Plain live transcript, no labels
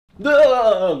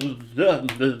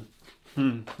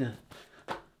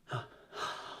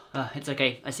It's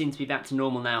okay, I seem to be back to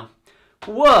normal now.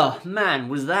 Whoa, man,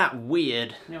 was that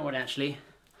weird. You know what, actually?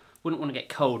 Wouldn't want to get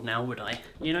cold now, would I?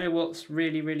 You know what's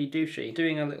really, really douchey?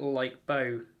 Doing a little, like,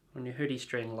 bow on your hoodie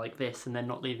string like this and then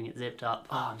not leaving it zipped up.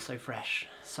 Oh, I'm so fresh.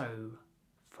 So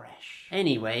fresh.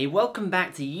 Anyway, welcome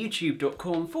back to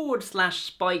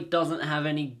youtube.com/Spike doesn't have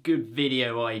any good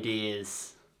video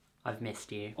ideas. I've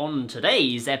missed you. On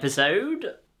today's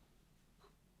episode...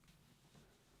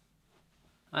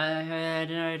 I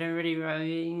don't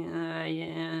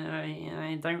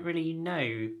really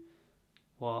know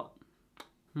what.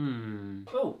 Oh.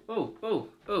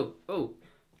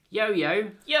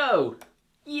 Yo.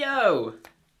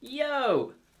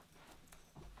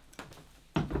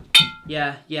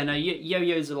 Yeah, no,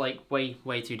 yo-yos are like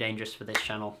way too dangerous for this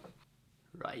channel.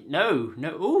 Right, no,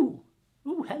 ooh,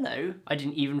 hello. I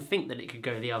didn't even think that it could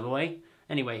go the other way.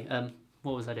 Anyway,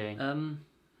 what was I doing?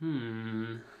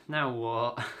 Now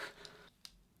what?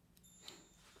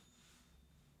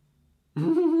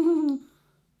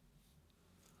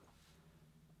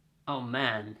 Oh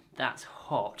man, that's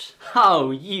hot.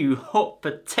 Oh, you hot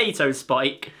potato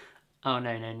Spike. Oh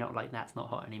no, not like that's not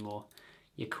hot anymore.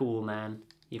 You're cool, man.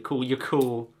 You're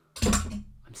cool.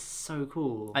 I'm so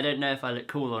cool. I don't know if I look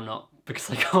cool or not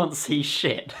because I can't see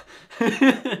shit.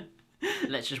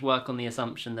 Let's just work on the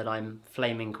assumption that I'm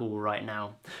flaming cool right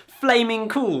now. Flaming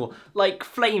cool! Like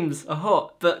flames are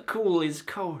hot, but cool is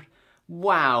cold.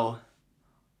 Wow.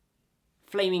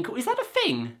 Flaming cool. Is that a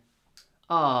thing?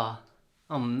 Oh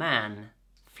man.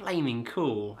 Flaming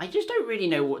cool. I just don't really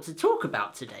know what to talk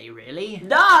about today, really.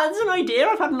 That's an idea.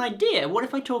 I've had an idea. What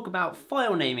if I talk about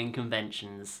file naming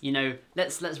conventions? You know,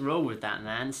 let's roll with that,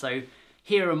 man. So,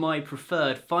 here are my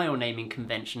preferred file naming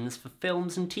conventions for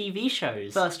films and TV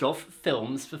shows. First off,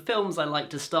 films. For films, I like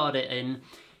to start it in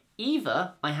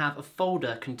either I have a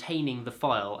folder containing the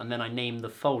file and then I name the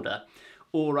folder,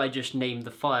 or I just name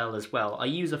the file as well. I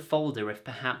use a folder if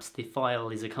perhaps the file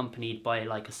is accompanied by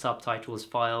like a subtitles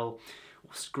file,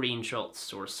 or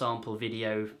screenshots, or a sample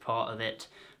video part of it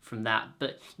from that.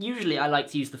 But usually I like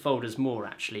to use the folders more,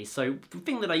 actually. So the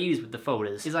thing that I use with the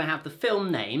folders is I have the film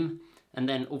name, and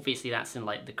then obviously that's in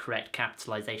like the correct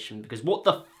capitalization, because what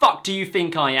the fuck do you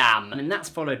think I am? And then that's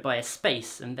followed by a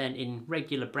space, and then in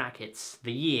regular brackets,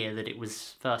 the year that it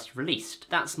was first released.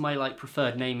 That's my like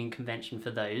preferred naming convention for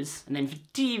those. And then for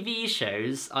TV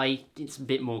shows, it's a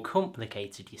bit more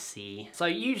complicated, you see. So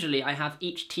usually I have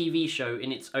each TV show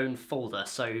in its own folder,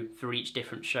 so for each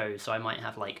different show. So I might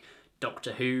have like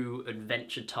Doctor Who,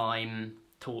 Adventure Time,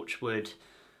 Torchwood,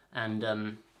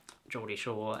 and Geordie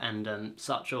Shore, and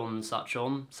such on, so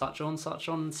on,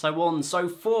 so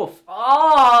forth.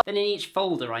 Then in each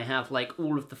folder I have like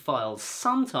all of the files.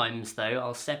 Sometimes though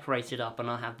I'll separate it up and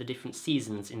I'll have the different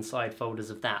seasons inside folders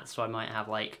of that. So I might have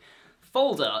like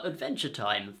folder Adventure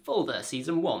Time, folder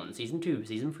Season 1, Season 2,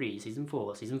 Season 3, Season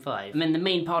 4, Season 5. And then the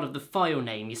main part of the file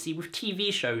name, you see with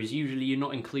TV shows usually you're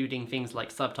not including things like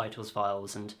subtitles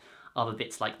files and other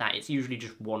bits like that. It's usually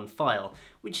just one file,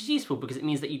 which is useful because it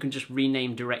means that you can just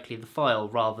rename directly the file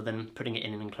rather than putting it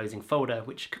in an enclosing folder,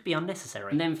 which could be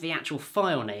unnecessary. And then for the actual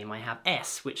file name, I have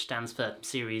S, which stands for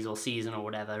series or season or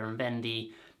whatever, and then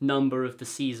the number of the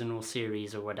season or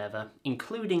series or whatever,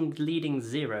 including leading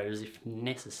zeros if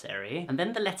necessary. And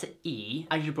then the letter E,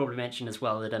 I should probably mention as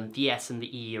well that the S and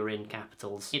the E are in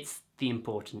capitals. It's the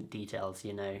important details,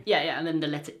 you know. Yeah, and then the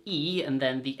letter E, and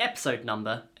then the episode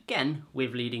number, again,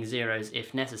 with leading zeros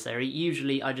if necessary.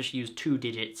 Usually I just use 2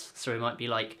 digits, so it might be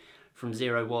like from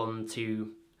 01 to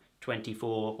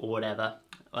 24 or whatever.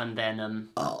 And then,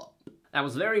 that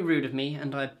was very rude of me,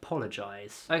 and I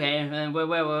apologise. Okay, where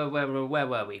were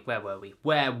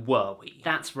we?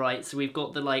 That's right, so we've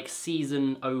got the like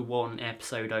season 01,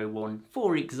 episode 01,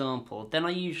 for example. Then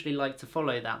I usually like to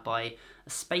follow that by a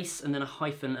space and then a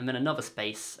hyphen and then another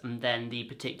space and then the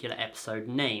particular episode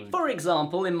name. For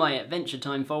example, in my Adventure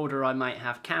Time folder I might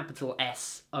have capital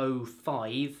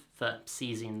S05 for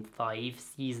season 5,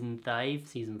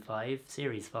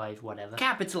 series 5, whatever.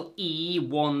 Capital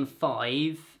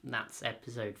E15, that's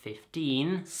episode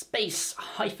 15. Space,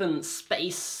 hyphen,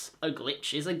 space, a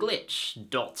glitch is a glitch.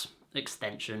 Dot,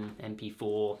 extension,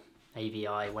 MP4,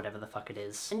 AVI, whatever the fuck it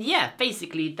is. And yeah,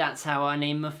 basically that's how I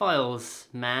name my files,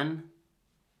 man.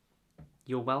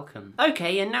 You're welcome.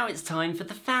 Okay, and now it's time for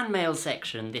the fan mail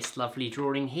section. This lovely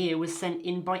drawing here was sent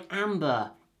in by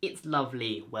Amber. It's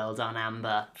lovely. Well done,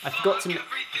 Amber. I forgot to...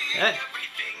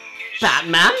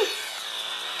 Batman?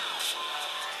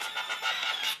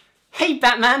 Hey,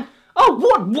 Batman!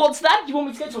 Oh, what's that? You want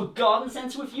me to go to a garden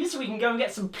centre with you so we can go and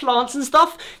get some plants and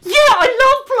stuff? Yeah,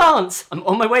 I love plants! I'm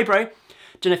on my way, bro.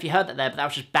 Don't know if you heard that there, but that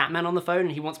was just Batman on the phone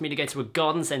and he wants me to go to a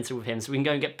garden centre with him so we can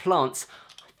go and get plants.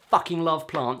 I fucking love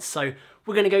plants, so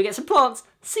we're going to go get some plants.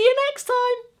 See you next time.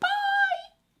 Bye!